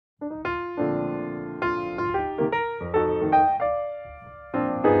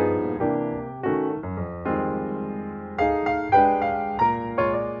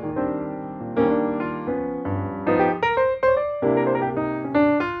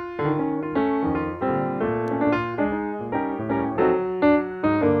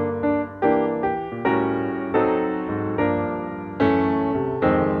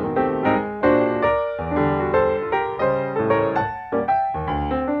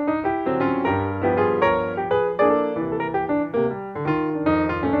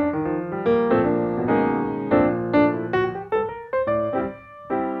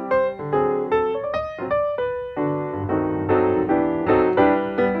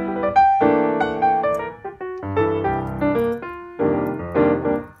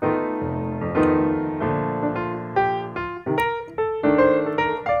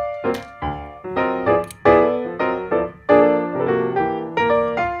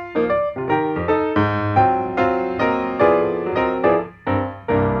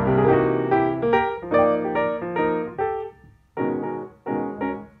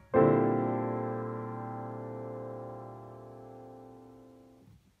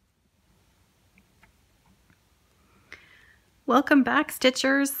Welcome back,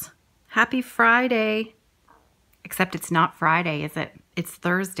 Stitchers. Happy Friday. Except it's not Friday, is it? It's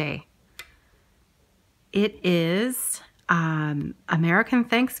Thursday. It is American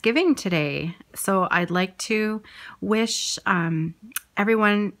Thanksgiving today. So I'd like to wish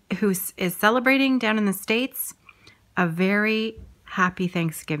everyone who is celebrating down in the States a very happy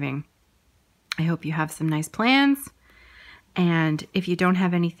Thanksgiving. I hope you have some nice plans. And if you don't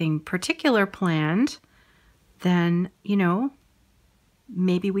have anything particular planned, then,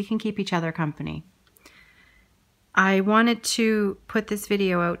 maybe we can keep each other company. I wanted to put this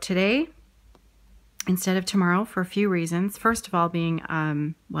video out today instead of tomorrow for a few reasons. First of all being,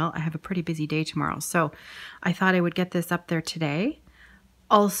 I have a pretty busy day tomorrow, so I thought I would get this up there today.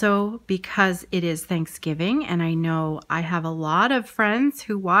 Also because it is Thanksgiving, and I know I have a lot of friends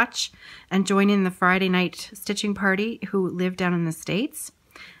who watch and join in the Friday night stitching party who live down in the States.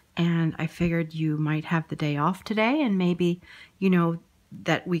 And I figured you might have the day off today, and maybe,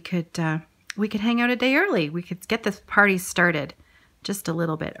 that we could hang out a day early. We could get this party started just a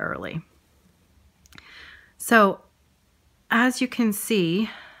little bit early. So, as you can see,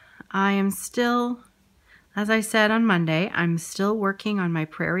 I am still, as I said on Monday, I'm still working on my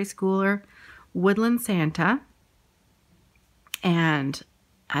Prairie Schooler Woodland Santa. And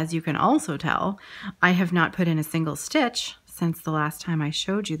as you can also tell, I have not put in a single stitch since the last time I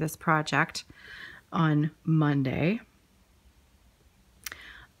showed you this project on Monday.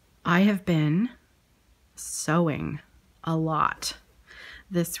 I have been sewing a lot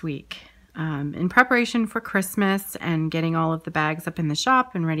this week in preparation for Christmas and getting all of the bags up in the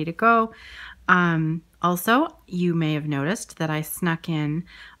shop and ready to go. Also, you may have noticed that I snuck in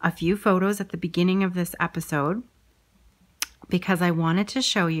a few photos at the beginning of this episode because I wanted to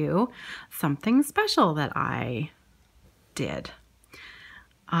show you something special that I did.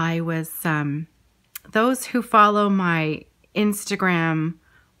 I was, those who follow my Instagram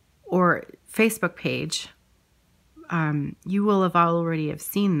or Facebook page, you will have already have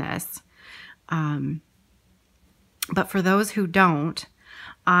seen this. But for those who don't,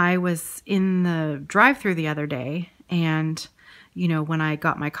 I was in the drive-thru the other day, and, when I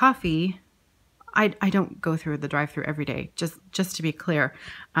got my coffee, I don't go through the drive-thru every day, just to be clear.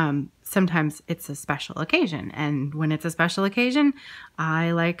 Sometimes it's a special occasion, and when it's a special occasion,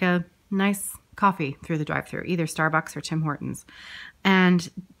 I like a nice coffee through the drive-thru, either Starbucks or Tim Hortons. And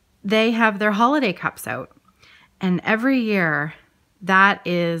they have their holiday cups out. And every year,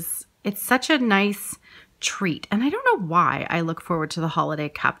 it's such a nice treat. And I don't know why I look forward to the holiday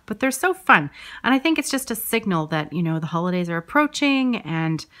cup, but they're so fun. And I think it's just a signal that, the holidays are approaching,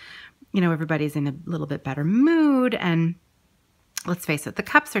 and everybody's in a little bit better mood, and let's face it, the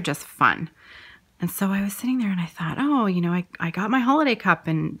cups are just fun. And so I was sitting there and I thought, I got my holiday cup,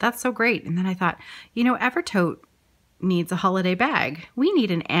 and that's so great. And then I thought, Evertote needs a holiday bag. We need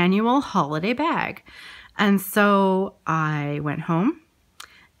an annual holiday bag. And so I went home,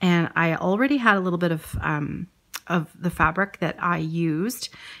 and I already had a little bit of the fabric that I used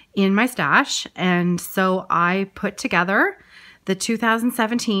in my stash. And so I put together the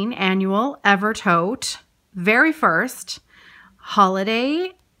 2017 annual Evertote very first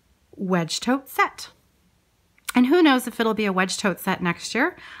holiday wedge tote set. And who knows if it'll be a wedge tote set next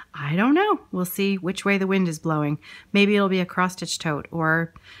year? I don't know. We'll see which way the wind is blowing. Maybe it'll be a cross stitch tote,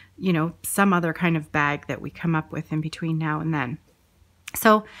 or, some other kind of bag that we come up with in between now and then.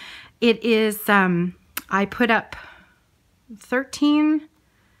 So it is, I put up 13.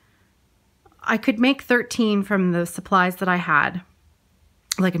 I could make 13 from the supplies that I had.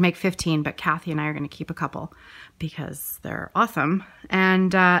 Well, I could make 15, but Kathy and I are going to keep a couple because they're awesome.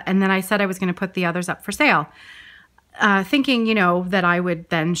 And then I said I was going to put the others up for sale, thinking, that I would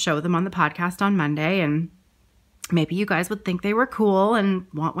then show them on the podcast on Monday, and maybe you guys would think they were cool and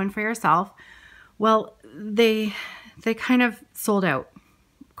want one for yourself. Well, they kind of sold out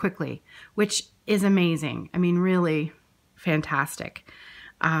quickly, which is amazing. I mean, really fantastic.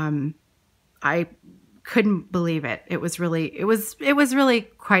 I couldn't believe it. It was really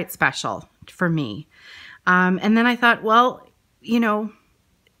quite special for me. And then I thought, well,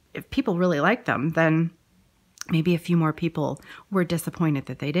 if people really like them, then maybe a few more people were disappointed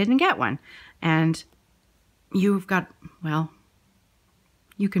that they didn't get one. And you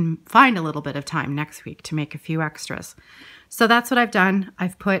can find a little bit of time next week to make a few extras. So that's what I've done.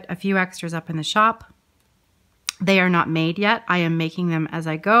 I've put a few extras up in the shop. They are not made yet. I am making them as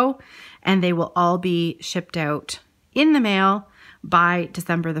I go, and they will all be shipped out in the mail by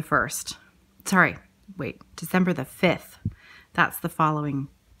December the 1st. December the 5th. That's the following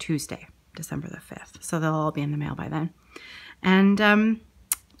Tuesday, December the 5th. So they'll all be in the mail by then. And,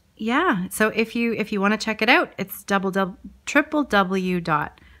 yeah, so if you want to check it out, it's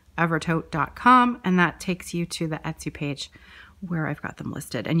www.evertote.com, and that takes you to the Etsy page where I've got them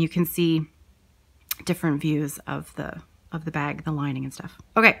listed, and you can see different views of the bag, the lining and stuff.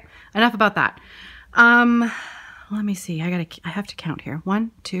 Okay, enough about that. Let me see. I have to count here.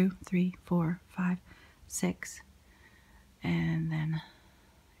 1, 2, 3, 4, 5, 6, and then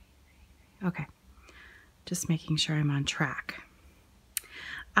okay. Just making sure I'm on track.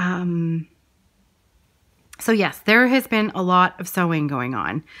 So yes, there has been a lot of sewing going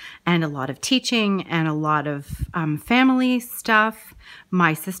on and a lot of teaching and a lot of family stuff.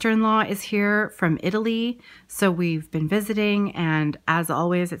 My sister-in-law is here from Italy, so we've been visiting, and as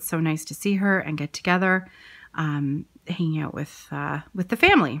always, it's so nice to see her and get together, hanging out with the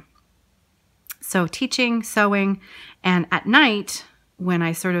family. So teaching, sewing, and at night, when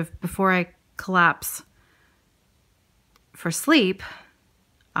I before I collapse for sleep,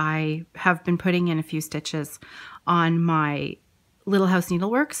 I have been putting in a few stitches on my Little House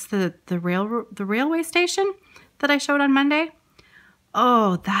Needleworks, the railway station that I showed on Monday.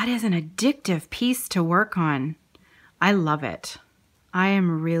 Oh, that is an addictive piece to work on. I love it. I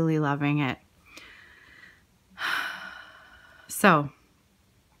am really loving it. So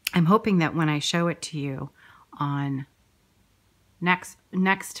I'm hoping that when I show it to you on next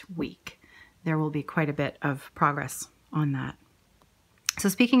week, there will be quite a bit of progress on that. So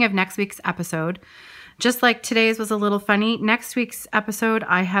speaking of next week's episode, just like today's was a little funny, next week's episode,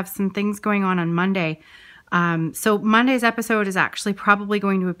 I have some things going on Monday. So Monday's episode is actually probably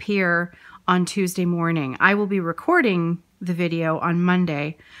going to appear on Tuesday morning. I will be recording the video on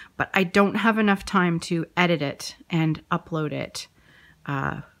Monday, but I don't have enough time to edit it and upload it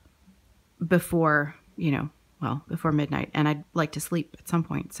before midnight, and I'd like to sleep at some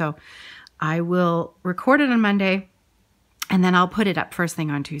point. So I will record it on Monday, and then I'll put it up first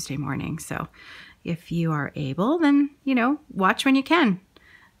thing on Tuesday morning. So if you are able, then, watch when you can.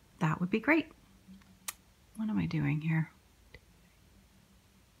 That would be great. What am I doing here?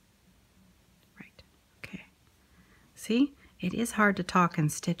 Right. Okay. See, it is hard to talk and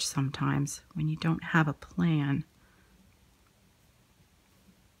stitch sometimes when you don't have a plan.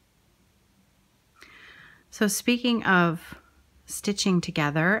 So speaking of stitching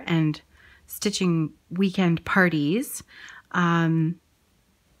together and stitching weekend parties,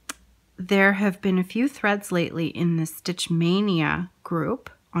 there have been a few threads lately in the Stitch Mania group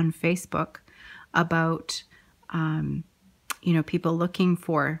on Facebook about, people looking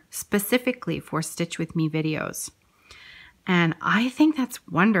specifically for Stitch With Me videos. And I think that's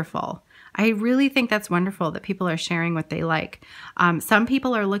wonderful. I really think that's wonderful that people are sharing what they like. Some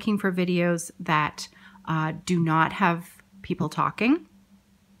people are looking for videos that do not have people talking,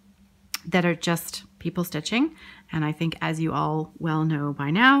 that are just people stitching. And I think, as you all well know by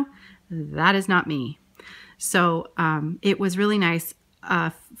now, that is not me. So it was really nice.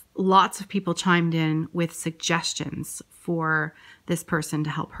 Lots of people chimed in with suggestions for this person to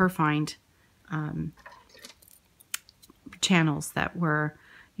help her find channels that were,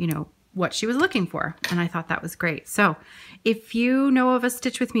 what she was looking for. And I thought that was great. So if you know of a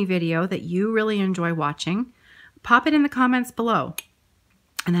Stitch With Me video that you really enjoy watching, pop it in the comments below.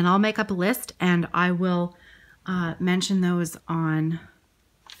 And then I'll make up a list, and I will mention those on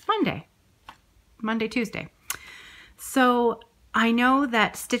Monday, Tuesday. So I know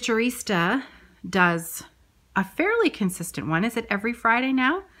that Stitcherista does a fairly consistent one. Is it every Friday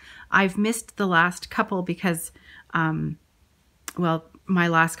now? I've missed the last couple because, my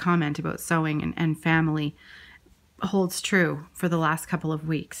last comment about sewing and family holds true for the last couple of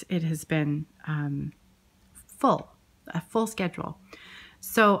weeks. It has been a full schedule.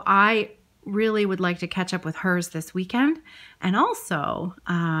 So I really would like to catch up with hers this weekend, and also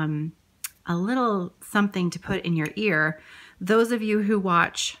a little something to put in your ear. Those of you who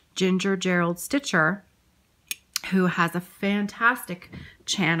watch Ginger Gerald Stitcher, who has a fantastic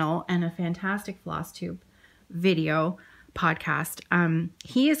channel and a fantastic floss tube video podcast,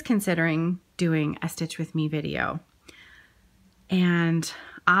 he is considering doing a Stitch With Me video. And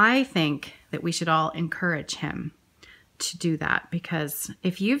I think that we should all encourage him to do that, because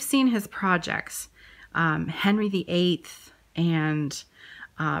if you've seen his projects, Henry VIII, and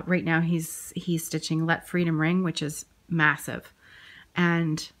right now he's stitching Let Freedom Ring, which is massive.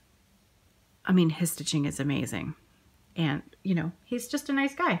 And I mean, his stitching is amazing. And, he's just a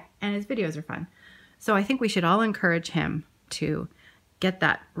nice guy, and his videos are fun. So I think we should all encourage him to get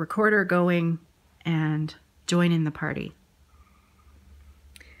that recorder going and join in the party.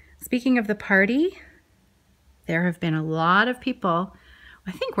 Speaking of the party, there have been a lot of people.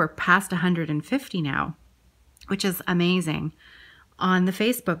 I think we're past 150 now, which is amazing. on the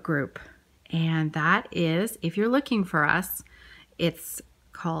Facebook group. And that is, if you're looking for us, it's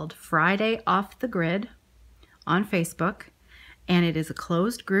called Friday Off the Grid on Facebook. And it is a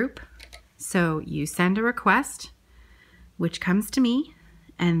closed group. So you send a request, which comes to me.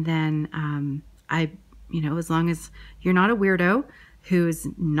 And then as long as you're not a weirdo who's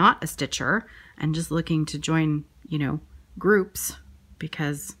not a stitcher and just looking to join, groups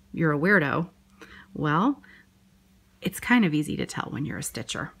because you're a weirdo, well, it's kind of easy to tell when you're a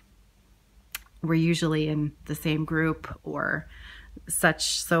stitcher. We're usually in the same group or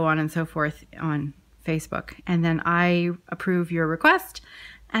such, so on and so forth on Facebook. And then I approve your request,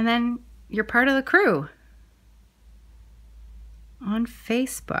 and then you're part of the crew on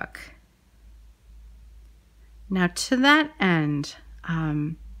Facebook. Now, to that end,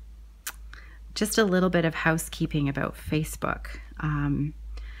 just a little bit of housekeeping about Facebook.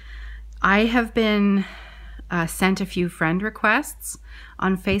 I have been sent a few friend requests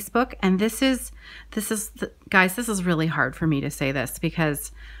on Facebook, and guys, this is really hard for me to say this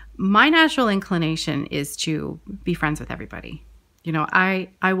because my natural inclination is to be friends with everybody. I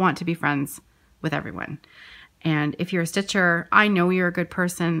want to be friends with everyone. And if you're a stitcher, I know you're a good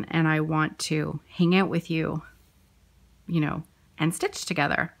person and I want to hang out with you, and stitch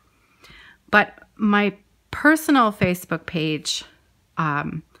together. But my personal Facebook page,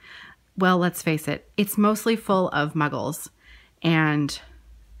 well, let's face it, it's mostly full of muggles, and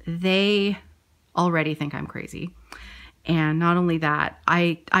they already think I'm crazy. And not only that,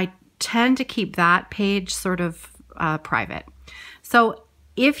 I tend to keep that page sort of private. So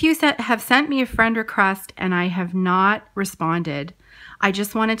if you have sent me a friend request and I have not responded, I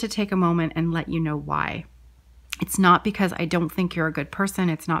just wanted to take a moment and let you know why. It's not because I don't think you're a good person.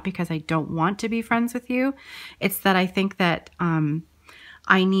 It's not because I don't want to be friends with you. It's that I think that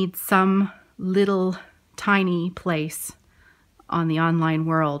I need some little tiny place on the online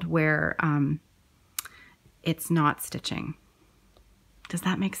world where it's not stitching. Does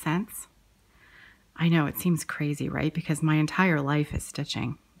that make sense? I know it seems crazy, right? Because my entire life is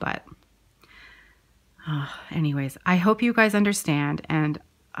stitching. But anyways, I hope you guys understand and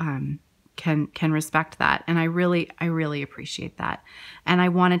can respect that. And I really appreciate that. And I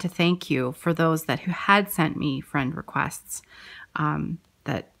wanted to thank you for those who had sent me friend requests.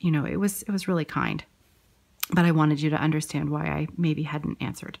 That it was really kind. But I wanted you to understand why I maybe hadn't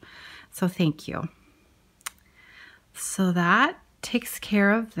answered. So thank you. So that takes care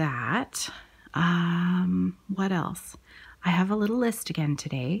of that. What else? I have a little list again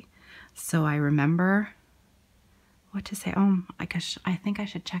today, so I remember what to say. Oh, I think I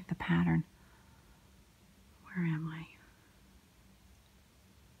should check the pattern. Where am I?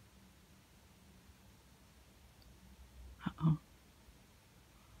 Uh-oh.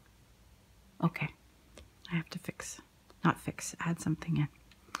 Okay. I have to add something in.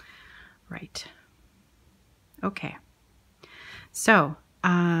 Right. Okay. So,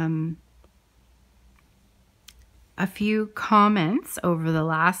 a few comments over the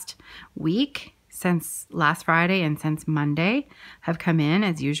last week since last Friday and since Monday have come in.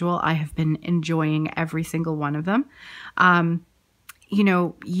 As usual, I have been enjoying every single one of them.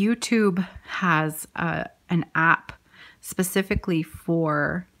 YouTube has an app specifically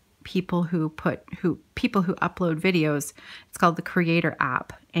for people who upload videos. It's called the Creator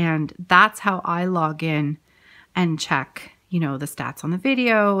app, and that's how I log in and check the stats on the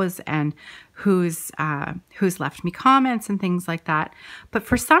videos and who's left me comments and things like that. But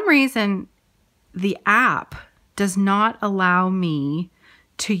for some reason, the app does not allow me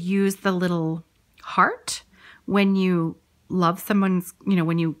to use the little heart when you love someone's,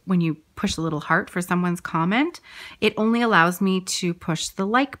 when you push the little heart for someone's comment. It only allows me to push the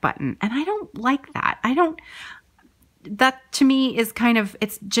like button. And I don't like that. That to me is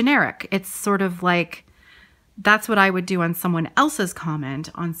it's generic. It's sort of like, that's what I would do on someone else's comment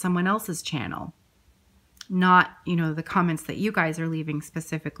on someone else's channel. Not, the comments that you guys are leaving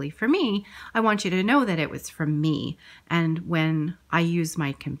specifically for me. I want you to know that it was from me. And when I use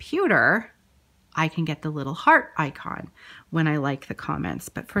my computer, I can get the little heart icon when I like the comments.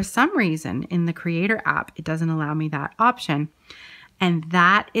 But for some reason in the Creator app, it doesn't allow me that option. And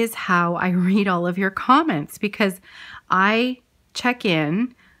that is how I read all of your comments, because I check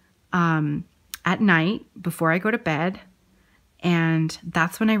in at night before I go to bed, and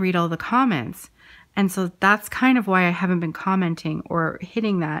that's when I read all the comments. And so that's kind of why I haven't been commenting or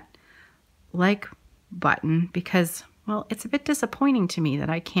hitting that like button, because, well, it's a bit disappointing to me that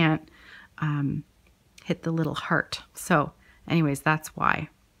I can't hit the little heart. So anyways, that's why.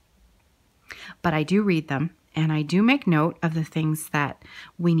 But I do read them, and I do make note of the things that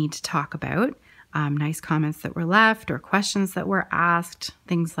we need to talk about. nice comments that were left or questions that were asked,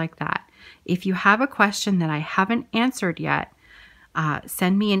 things like that. If you have a question that I haven't answered yet,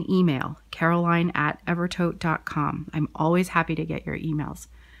 send me an email, caroline@evertote.com. I'm always happy to get your emails.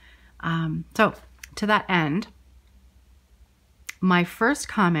 So to that end, my first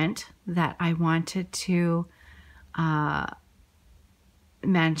comment that I wanted to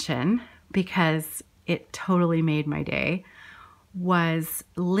mention, because it totally made my day, was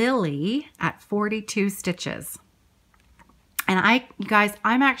Lily at 42 stitches. And you guys,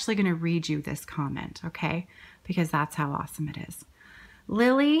 I'm actually going to read you this comment, okay? Because that's how awesome it is.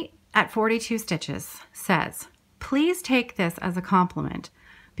 Lily at 42 stitches says, please take this as a compliment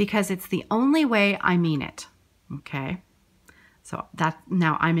because it's the only way I mean it. Okay. So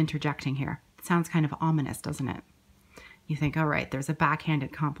now I'm interjecting here. It sounds kind of ominous, doesn't it? You think, all right, there's a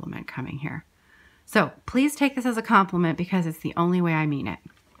backhanded compliment coming here. So please take this as a compliment because it's the only way I mean it.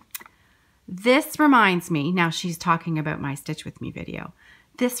 This reminds me, now she's talking about my Stitch With Me video.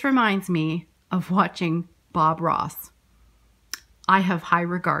 This reminds me of watching Bob Ross. I have high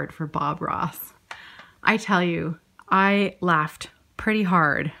regard for Bob Ross. I tell you, I laughed pretty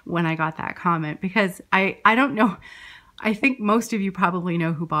hard when I got that comment because I don't know. I think most of you probably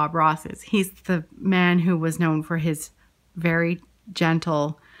know who Bob Ross is. He's the man who was known for his very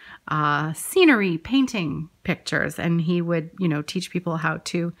gentle scenery painting pictures, and he would, teach people how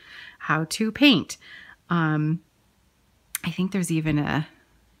to paint. I think there's even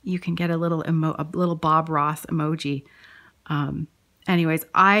you can get a little Bob Ross emoji. Anyways,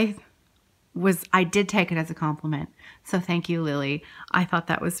 I did take it as a compliment. So thank you, Lily. I thought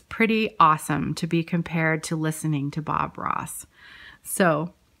that was pretty awesome to be compared to listening to Bob Ross.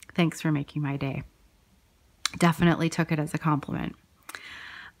 So thanks for making my day. Definitely took it as a compliment.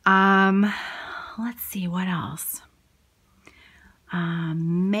 Let's see what else.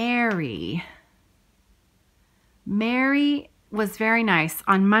 Mary was very nice.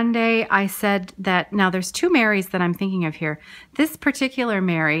 On Monday, I said that, now there's two Marys that I'm thinking of here. This particular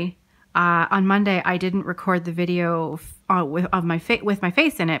Mary, on Monday, I didn't record the video with my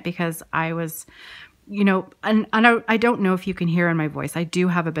face in it because I was, and I don't know if you can hear in my voice. I do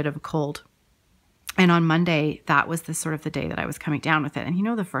have a bit of a cold. And on Monday, that was the sort of the day that I was coming down with it.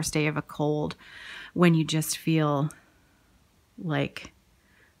 And the first day of a cold, when you just feel like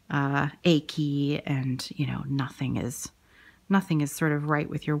achy and, nothing is sort of right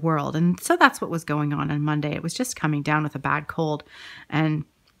with your world. And so that's what was going on Monday. It was just coming down with a bad cold. And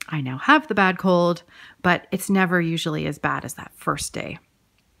I now have the bad cold, but it's never usually as bad as that first day.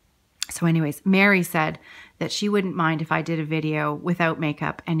 So anyways, Mary said that she wouldn't mind if I did a video without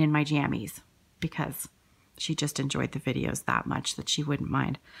makeup and in my jammies, because she just enjoyed the videos that much that she wouldn't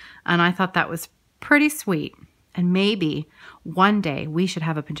mind. And I thought that was pretty sweet. And maybe one day we should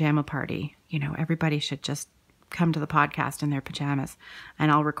have a pajama party. Everybody should just come to the podcast in their pajamas,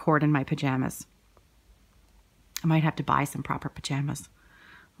 and I'll record in my pajamas. I might have to buy some proper pajamas.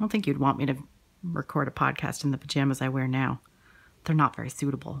 I don't think you'd want me to record a podcast in the pajamas I wear now. They're not very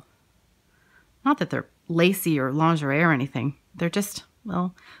suitable. Not that they're lacy or lingerie or anything. They're just,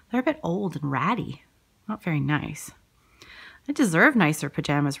 well, they're a bit old and ratty. Not very nice. I deserve nicer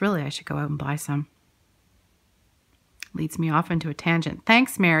pajamas, really. I should go out and buy some. Leads me off into a tangent.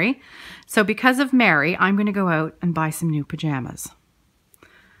 Thanks, Mary. So because of Mary, I'm going to go out and buy some new pajamas.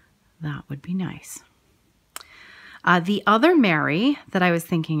 That would be nice. The other Mary that I was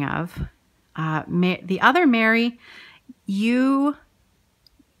thinking of, the other Mary, you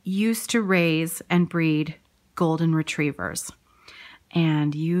used to raise and breed golden retrievers.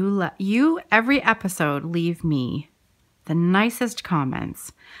 And you every episode leave me the nicest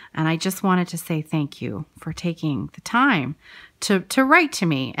comments. And I just wanted to say thank you for taking the time to write to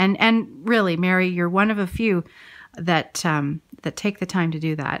me. And really, Mary, you're one of a few that take the time to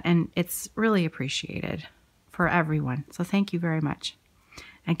do that. And it's really appreciated for everyone. So thank you very much.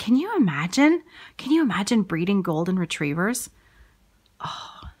 And can you imagine breeding golden retrievers?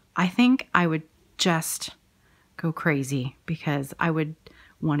 Oh, I think I would just go crazy because I would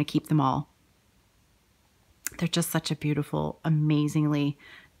want to keep them all. They're just such a beautiful, amazingly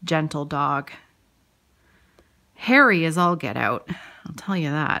gentle dog. Hairy as all get out, I'll tell you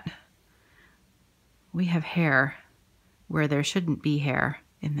that. We have hair where there shouldn't be hair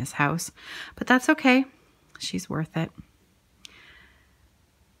in this house, but that's okay. She's worth it.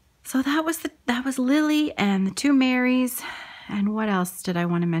 So that was Lily and the two Marys. And what else did I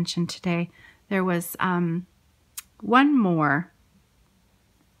want to mention today? There was one more.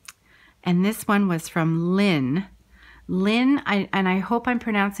 And this one was from Lynn. Lynn, and I hope I'm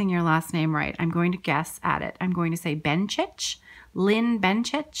pronouncing your last name right. I'm going to guess at it. I'm going to say Benchich, Lynn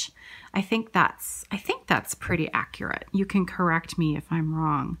Benchich. I think that's pretty accurate. You can correct me if I'm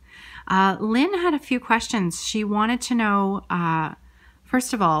wrong. Lynn had a few questions. She wanted to know,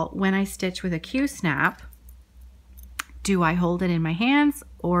 first of all, when I stitch with a Q-snap, do I hold it in my hands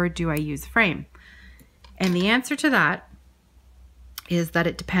or do I use frame? And the answer to that is that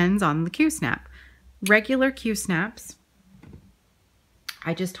it depends on the Q-snap. Regular Q-snaps,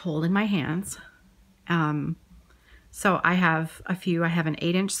 I just hold in my hands. So I have a few. I have an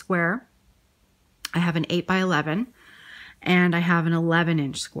 8-inch square, I have an 8x11, and I have an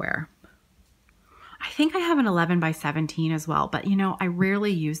 11-inch square. I think I have an 11x17 as well, but you know, I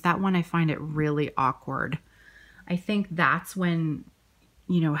rarely use that one. I find it really awkward. I think that's when,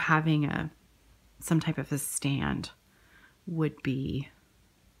 you know, having some type of a stand would be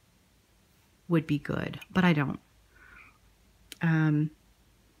good, but I don't.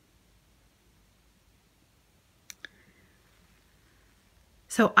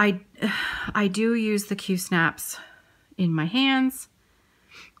 So I do use the Q-snaps in my hands,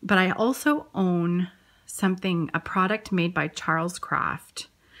 but I also own a product made by Charles Craft,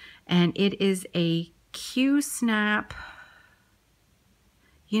 and it is a Q-snap.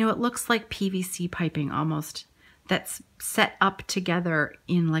 You know, it looks like PVC piping almost, that's set up together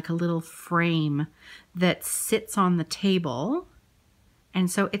in like a little frame that sits on the table. And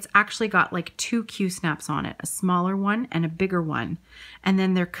so it's actually got like 2 Q-snaps on it, a smaller one and a bigger one. And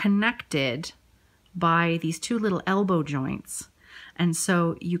then they're connected by these 2 little elbow joints. And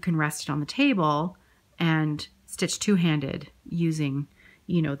so you can rest it on the table and stitch two-handed using,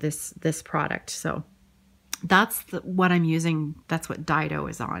 you know, this product. So that's what I'm using. That's what Dido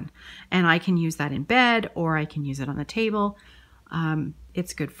is on. And I can use that in bed or I can use it on the table.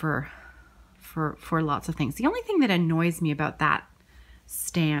 It's good for lots of things. The only thing that annoys me about that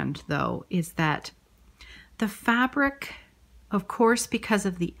stand though is that the fabric, of course, because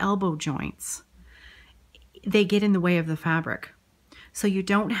of the elbow joints, they get in the way of the fabric. So you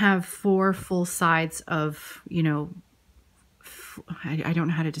don't have 4 full sides of, you know, I don't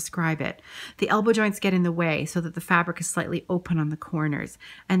know how to describe it. The elbow joints get in the way so that the fabric is slightly open on the corners,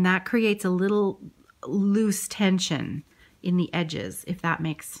 and that creates a little loose tension in the edges, if that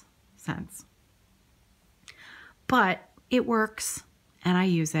makes sense. But it works and I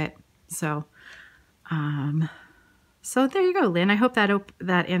use it. So so there you go, Lynn. I hope that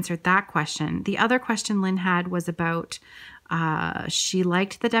answered that question. The other question Lynn had was about she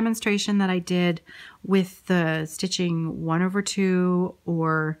liked the demonstration that I did with the stitching 1/2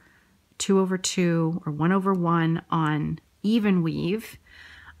 or 2/2 or 1/1 on even weave.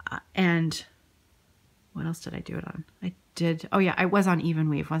 And what else did I do it on? Oh yeah, I was on even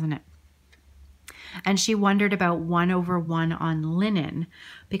weave, wasn't it? And she wondered about 1/1 on linen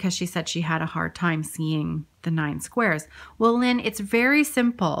because she said she had a hard time seeing the 9 squares. Well, Lynn, it's very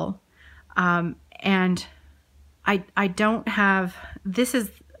simple. And I don't have, this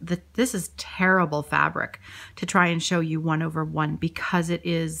is terrible fabric to try and show you 1/1 because it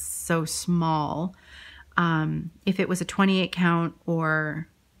is so small. If it was a 28 count or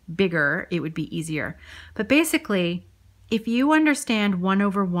bigger, it would be easier. But basically, if you understand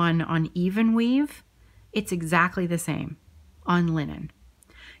 1/1 on even weave, it's exactly the same on linen.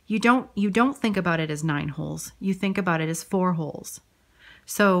 You don't think about it as 9 holes. You think about it as 4 holes.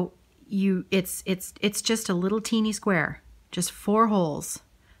 So it's just a little teeny square, just 4 holes,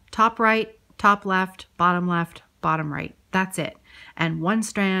 top right, top left, bottom right. That's it. And one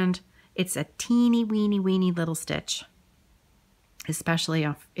strand, it's a teeny weeny little stitch, especially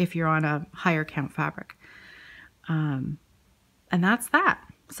if you're on a higher count fabric. And that's that.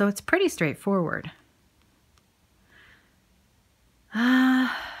 So it's pretty straightforward.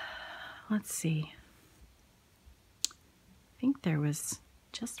 Let's see. I think there was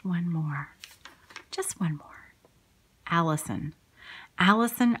just one more.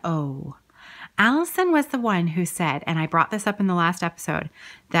 Allison O. Allison was the one who said, and I brought this up in the last episode,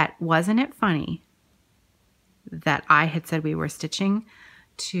 that wasn't it funny that I had said we were stitching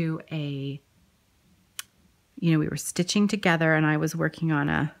to we were stitching together and I was working on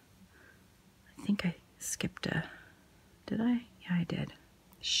I think I skipped did I? Yeah, I did.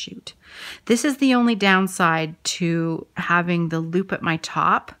 Shoot. This is the only downside to having the loop at my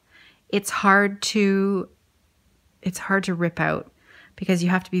top. It's hard to rip out because you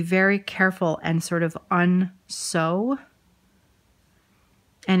have to be very careful and sort of unsew.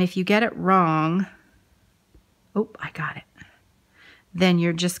 And if you get it wrong, oh, I got it. Then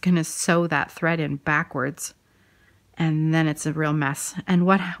you're just going to sew that thread in backwards and then it's a real mess. And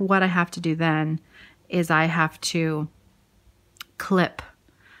what I have to do then is I have to clip.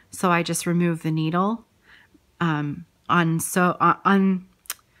 So I just remove the needle.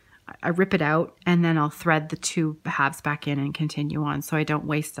 I rip it out, and then I'll thread the two halves back in and continue on, so I don't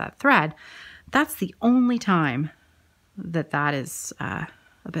waste that thread. That's the only time that is a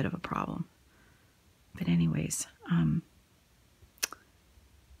bit of a problem. But anyways,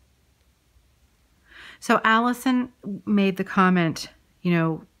 so Allison made the comment,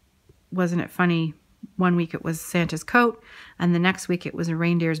 wasn't it funny? One week it was Santa's coat, and the next week it was a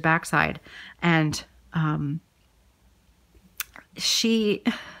reindeer's backside. And she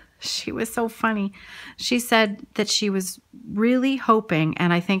was so funny. She said that she was really hoping,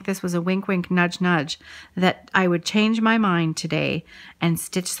 and I think this was a wink, wink, nudge, nudge, that I would change my mind today and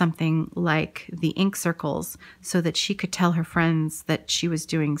stitch something like the ink circles so that she could tell her friends that she was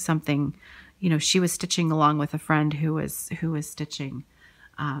doing something. She was stitching along with a friend who was stitching.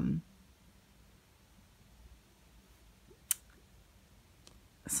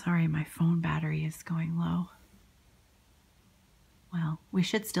 Sorry, my phone battery is going low. Well, we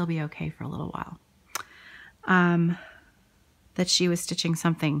should still be okay for a little while. That she was stitching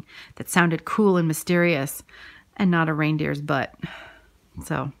something that sounded cool and mysterious and not a reindeer's butt.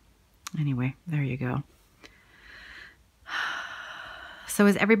 So anyway, there you go. So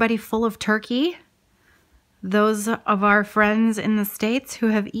is everybody full of turkey? Those of our friends in the States who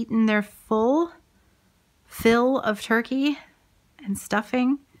have eaten their fill of turkey and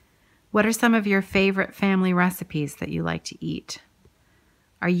stuffing? What are some of your favorite family recipes that you like to eat?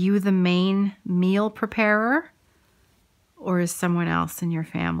 Are you the main meal preparer, or is someone else in your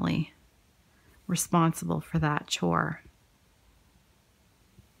family responsible for that chore?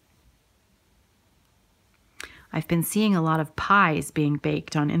 I've been seeing a lot of pies being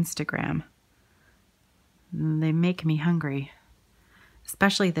baked on Instagram. They make me hungry,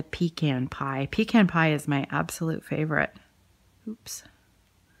 especially the pecan pie. Pecan pie is my absolute favorite. Oops.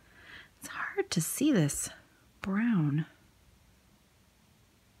 It's hard to see this brown.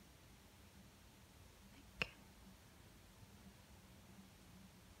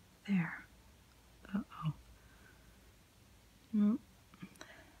 There. Uh-oh. Nope.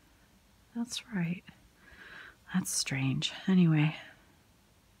 That's right. That's strange. Anyway,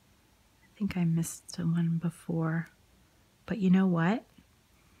 I think I missed one before. But you know what?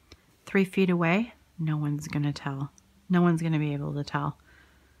 3 feet away, no one's going to tell. No one's going to be able to tell.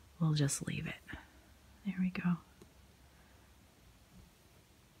 We'll just leave it. There we go.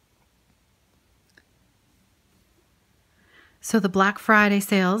 So the Black Friday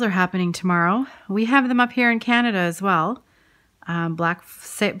sales are happening tomorrow. We have them up here in Canada as well. Black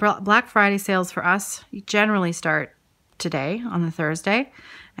Friday sales for us generally start today on the Thursday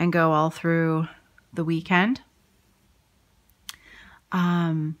and go all through the weekend.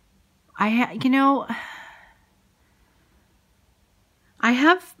 I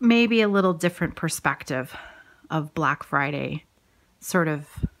have maybe a little different perspective of Black Friday sort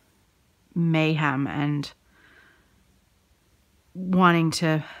of mayhem and wanting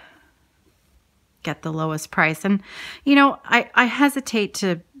to get the lowest price. And, I hesitate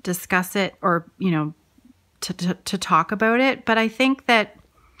to discuss it or, to talk about it. But I think that,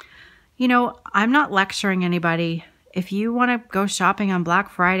 I'm not lecturing anybody. If you want to go shopping on Black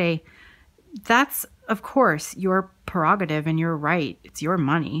Friday, that's, of course, your prerogative and your right. It's your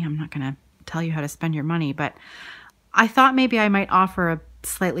money. I'm not going to tell you how to spend your money. But I thought maybe I might offer a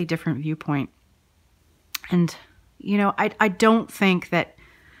slightly different viewpoint. And I don't think that,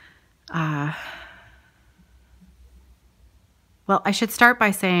 I should start by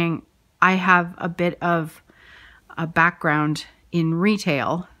saying I have a bit of a background in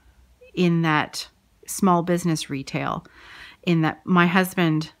retail, in that small business retail, in that my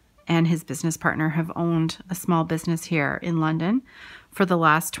husband and his business partner have owned a small business here in London for the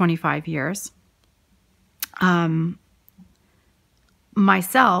last 25 years.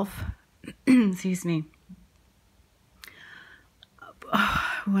 Myself, excuse me,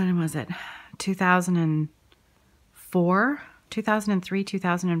 when was it? 2004, 2003,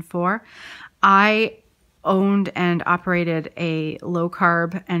 2004. I owned and operated a low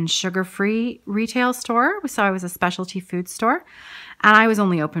carb and sugar-free retail store. So I was a specialty food store, and I was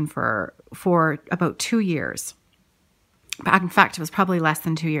only open for about 2 years. In fact, it was probably less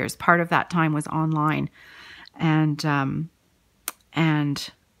than 2 years. Part of that time was online, and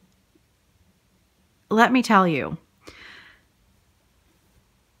let me tell you,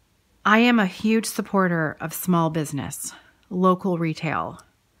 I am a huge supporter of small business, local retail.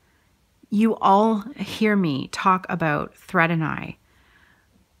 You all hear me talk about Thread and I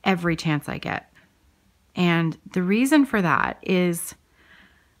every chance I get. And the reason for that is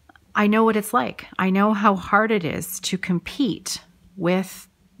I know what it's like. I know how hard it is to compete with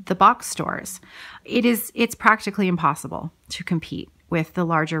the box stores. It's practically impossible to compete with the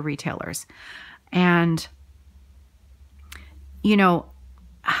larger retailers. And, you know,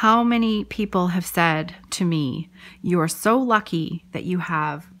 how many people have said to me, you're so lucky that you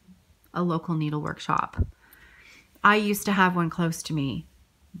have a local needlework shop. I used to have one close to me,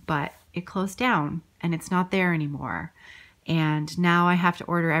 but it closed down and it's not there anymore. And now I have to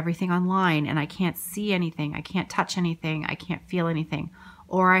order everything online and I can't see anything. I can't touch anything. I can't feel anything.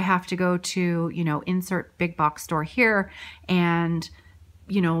 Or I have to go to, insert big box store here and,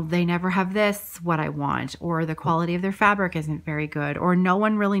 they never have this, what I want, or the quality of their fabric isn't very good, or no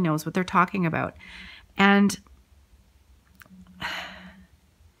one really knows what they're talking about. And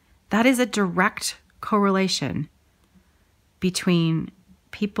that is a direct correlation between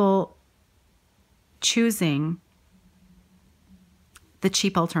people choosing the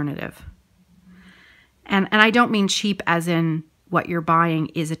cheap alternative. And I don't mean cheap as in what you're buying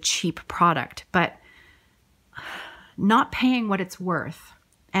is a cheap product, but not paying what it's worth.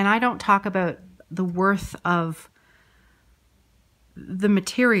 And I don't talk about the worth of the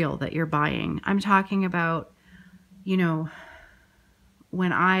material that you're buying. I'm talking about, when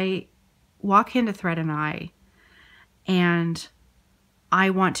I walk into Thread and I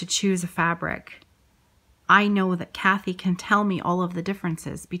want to choose a fabric, I know that Kathy can tell me all of the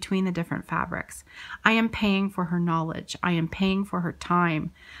differences between the different fabrics. I am paying for her knowledge. I am paying for her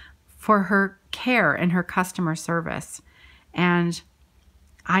time, for her care and her customer service. And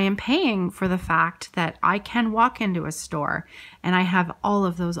I am paying for the fact that I can walk into a store and I have all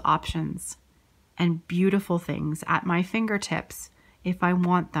of those options and beautiful things at my fingertips if I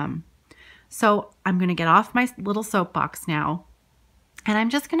want them. So I'm going to get off my little soapbox now. And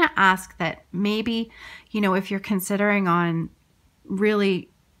I'm just going to ask that maybe, if you're considering on really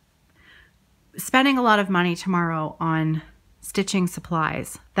spending a lot of money tomorrow on stitching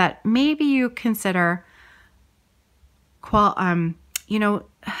supplies, that maybe you consider,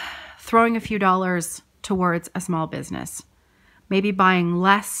 throwing a few dollars towards a small business, maybe buying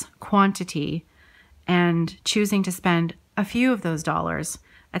less quantity and choosing to spend a few of those dollars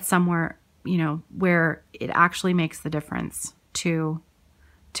at somewhere, where it actually makes the difference to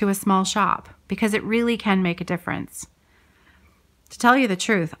a small shop, because it really can make a difference. To tell you the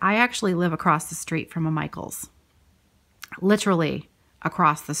truth, I actually live across the street from a Michael's, literally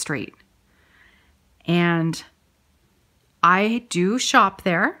across the street. And I do shop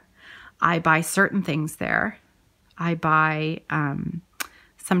there. I buy certain things there. I buy,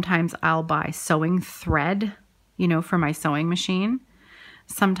 sometimes I'll buy sewing thread, for my sewing machine.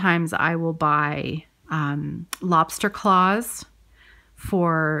 Sometimes I will buy lobster claws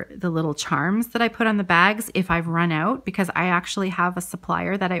for the little charms that I put on the bags if I've run out, because I actually have a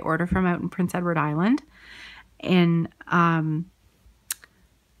supplier that I order from out in Prince Edward Island. And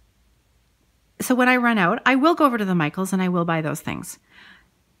so when I run out, I will go over to the Michael's and I will buy those things.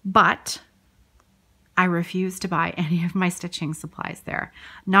 But I refuse to buy any of my stitching supplies there,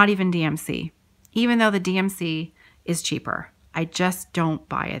 not even DMC. Even though the DMC is cheaper, I just don't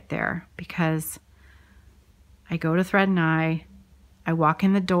buy it there, because I go to Thread and I walk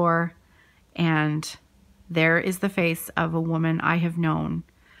in the door and there is the face of a woman I have known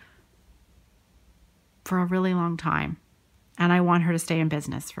for a really long time. And I want her to stay in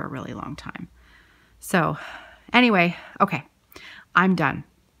business for a really long time. So anyway, okay, I'm done.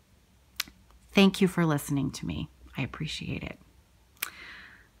 Thank you for listening to me. I appreciate it.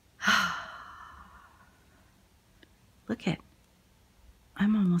 Look it.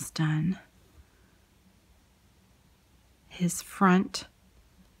 I'm almost done. His front,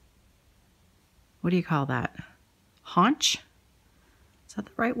 what do you call that? Haunch? Is that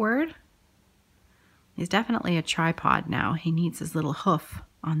the right word? He's definitely a tripod now. He needs his little hoof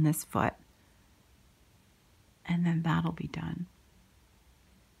on this foot. And then that'll be done.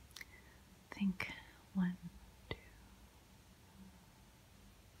 I think 1, 2,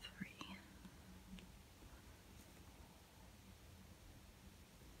 3.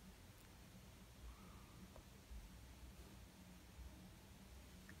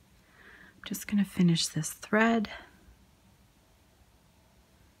 I'm just going to finish this thread.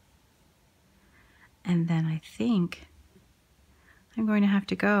 And then I think I'm going to have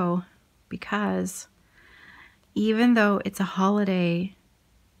to go, because even though it's a holiday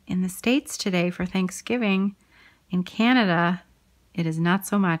in the States today for Thanksgiving, in Canada, it is not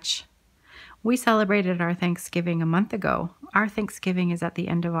so much. We celebrated our Thanksgiving a month ago. Our Thanksgiving is at the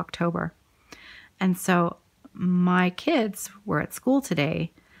end of October. And so my kids were at school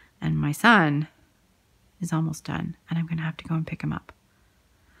today, and my son is almost done, and I'm going to have to go and pick him up.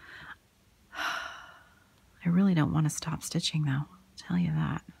 really don't want to stop stitching though, I'll tell you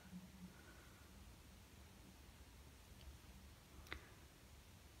that.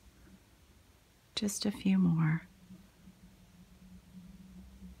 Just a few more.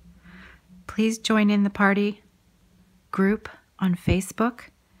 Please join in the party group on Facebook.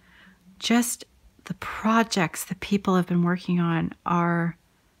 Just the projects that people have been working on are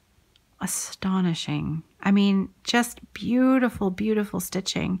astonishing. I mean, just beautiful, beautiful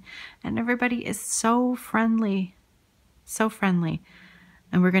stitching. And everybody is so friendly. So friendly.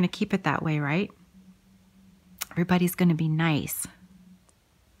 And we're going to keep it that way, right? Everybody's going to be nice.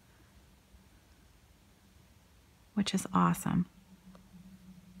 Which is awesome.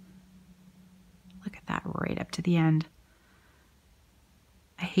 Look at that right up to the end.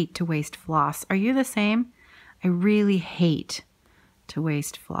 I hate to waste floss. Are you the same? I really hate to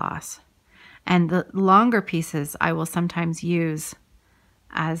waste floss. And the longer pieces I will sometimes use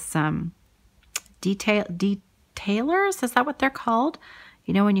as detailers. Is that what they're called?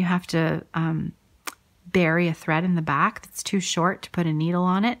 You know, when you have to bury a thread in the back that's too short to put a needle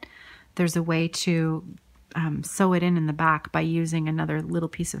on it. There's a way to sew it in the back by using another little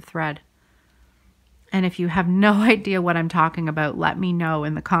piece of thread. And if you have no idea what I'm talking about, let me know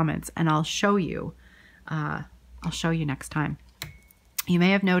in the comments and I'll show you. I'll show you next time. You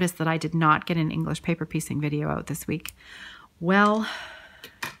may have noticed that I did not get an English paper piecing video out this week. Well,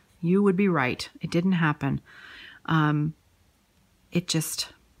 you would be right. It didn't happen. It just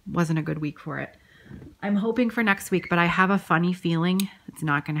wasn't a good week for it. I'm hoping for next week, but I have a funny feeling it's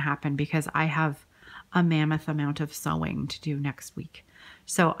not going to happen because I have a mammoth amount of sewing to do next week.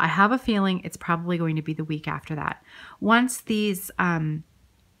 So I have a feeling it's probably going to be the week after that. Once these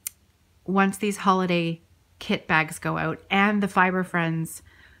holiday kit bags go out and the Fiber Friends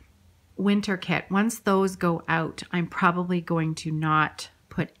winter kit, once those go out, I'm probably going to not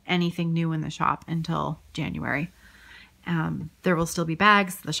put anything new in the shop until January. There will still be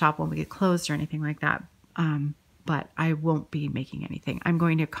bags. The shop won't get closed or anything like that. But I won't be making anything. I'm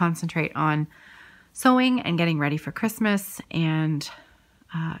going to concentrate on sewing and getting ready for Christmas and,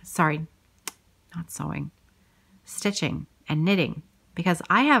 sorry, not sewing, stitching and knitting, because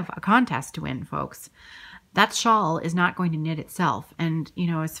I have a contest to win, folks. That shawl is not going to knit itself. And, you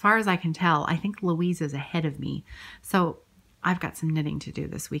know, as far as I can tell, I think Louise is ahead of me. So I've got some knitting to do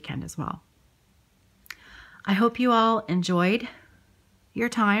this weekend as well. I hope you all enjoyed your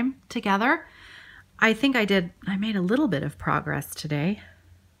time together. I think I made a little bit of progress today.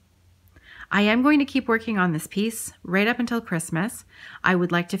 I am going to keep working on this piece right up until Christmas. I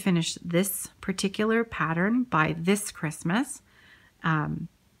would like to finish this particular pattern by this Christmas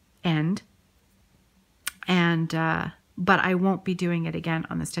end. But I won't be doing it again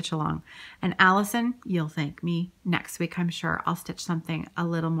on the stitch along. And Allison, you'll thank me next week. I'm sure I'll stitch something a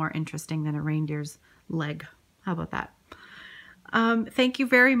little more interesting than a reindeer's leg. How about that? Thank you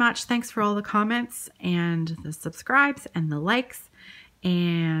very much. Thanks for all the comments and the subscribes and the likes.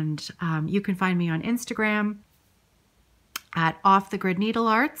 And you can find me on Instagram at Off the Grid Needle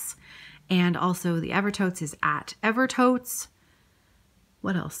Arts. And also the Evertotes is at Evertotes.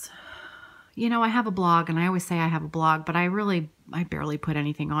 What else? You know, I have a blog, and I always say I have a blog, but I barely put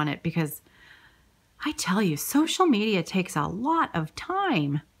anything on it because I tell you, social media takes a lot of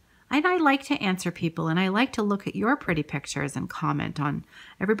time. And I like to answer people, and I like to look at your pretty pictures and comment on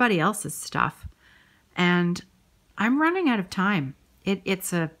everybody else's stuff. And I'm running out of time.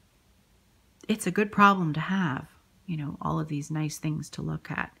 It's a good problem to have, you know, all of these nice things to look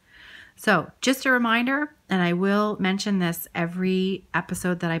at. So just a reminder, and I will mention this every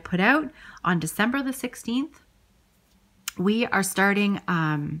episode that I put out, on December the 16th, we are starting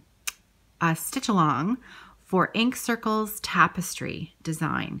a stitch along for Ink Circle's tapestry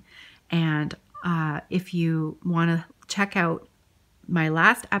design. And if you want to check out my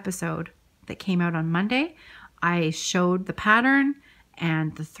last episode that came out on Monday, I showed the pattern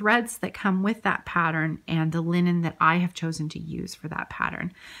and the threads that come with that pattern and the linen that I have chosen to use for that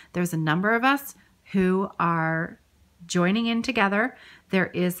pattern. There's a number of us who are joining in together. There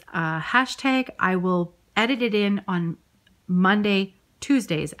is a hashtag. I will edit it in on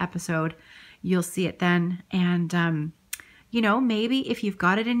Tuesday's episode. You'll see it then. And, you know, maybe if you've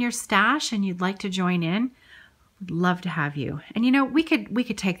got it in your stash and you'd like to join in, we'd love to have you. And, you know, we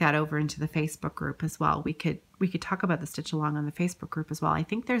could take that over into the Facebook group as well. We could talk about the stitch along on the Facebook group as well. I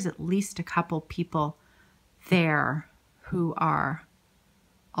think there's at least a couple people there who are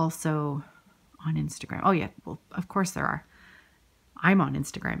also on Instagram. Oh yeah, well, of course there are. I'm on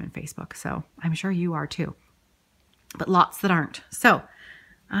Instagram and Facebook, so I'm sure you are too. But lots that aren't. So,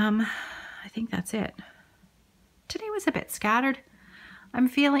 I think that's it. Today was a bit scattered. I'm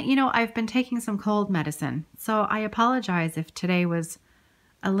feeling, I've been taking some cold medicine. So I apologize if today was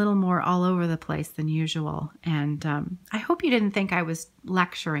a little more all over the place than usual. And I hope you didn't think I was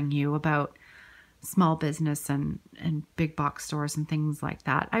lecturing you about small business and big box stores and things like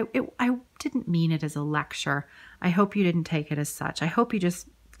that. I didn't mean it as a lecture. I hope you didn't take it as such. I hope you just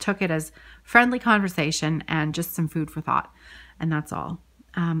took it as friendly conversation and just some food for thought. And that's all.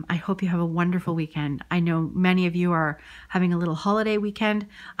 I hope you have a wonderful weekend. I know many of you are having a little holiday weekend.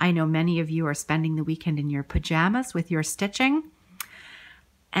 I know many of you are spending the weekend in your pajamas with your stitching.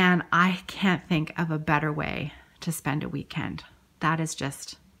 And I can't think of a better way to spend a weekend. That is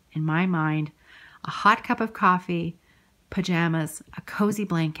just, in my mind, a hot cup of coffee, pajamas, a cozy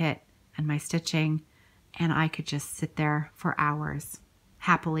blanket, and my stitching, and I could just sit there for hours,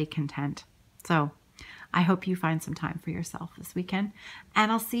 happily content. So I hope you find some time for yourself this weekend,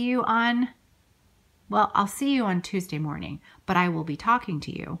 and I'll see you on Tuesday morning, but I will be talking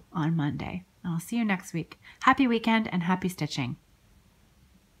to you on Monday. I'll see you next week. Happy weekend and happy stitching.